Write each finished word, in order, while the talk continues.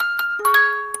Hi,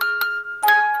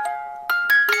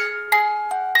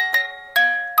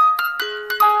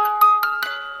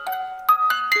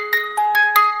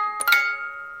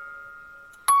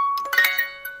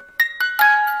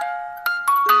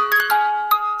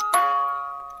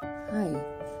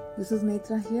 this is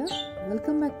Netra here.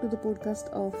 Welcome back to the podcast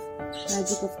of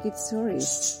Magic of Kids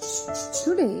Stories.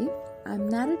 Today, I'm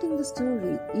narrating the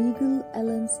story Eagle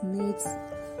Ellen Needs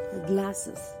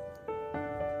Glasses.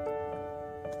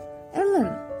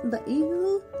 Ellen, the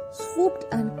eagle, swooped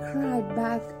and cried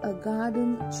back a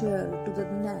garden chair to the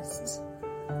nest.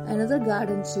 Another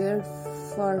garden chair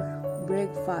for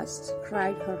breakfast,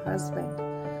 cried her husband.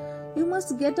 You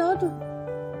must get out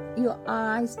your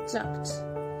eyes chucked.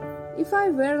 If I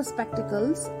wear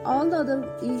spectacles, all the other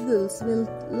eagles will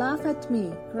laugh at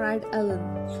me, cried Ellen.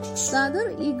 The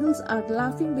other eagles are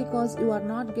laughing because you are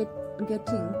not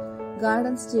getting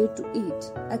garden chair to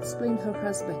eat, explained her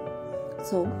husband.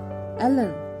 So,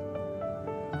 Ellen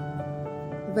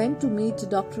went to meet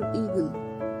Dr. Eagle.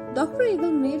 Dr.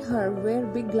 Eagle made her wear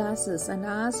big glasses and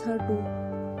asked her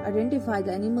to identify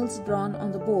the animals drawn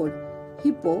on the board.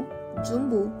 Hippo,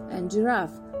 Jumbo, and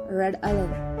giraffe, read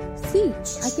Ellen. See,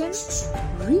 I can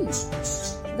read.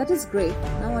 That is great.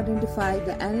 Now identify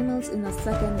the animals in the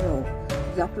second row.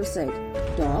 The doctor said.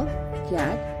 Dog,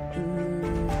 cat,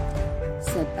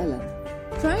 said Ellen,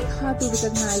 trying hard to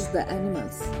recognize the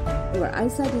animals. Your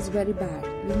eyesight is very bad.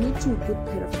 You need 2 good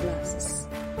pair of glasses.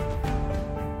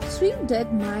 3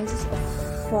 dead mice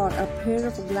for a pair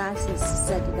of glasses,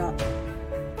 said the doctor.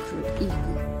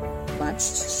 Eagle. But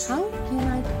how can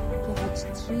I catch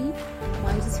 3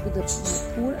 mice with a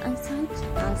poor eyesight?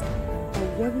 Asked a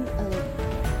worried Ellen.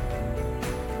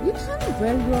 You can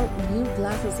wear your new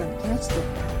glasses and catch them,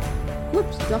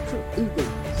 whooped Dr.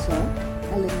 Eagle. So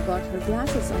Ellen got her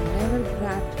glasses and never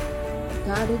grabbed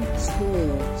garden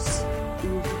chairs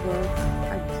ever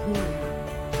again.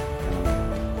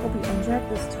 Hope you enjoyed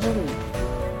the story.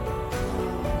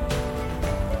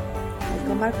 I'll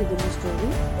come back with a new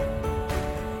story.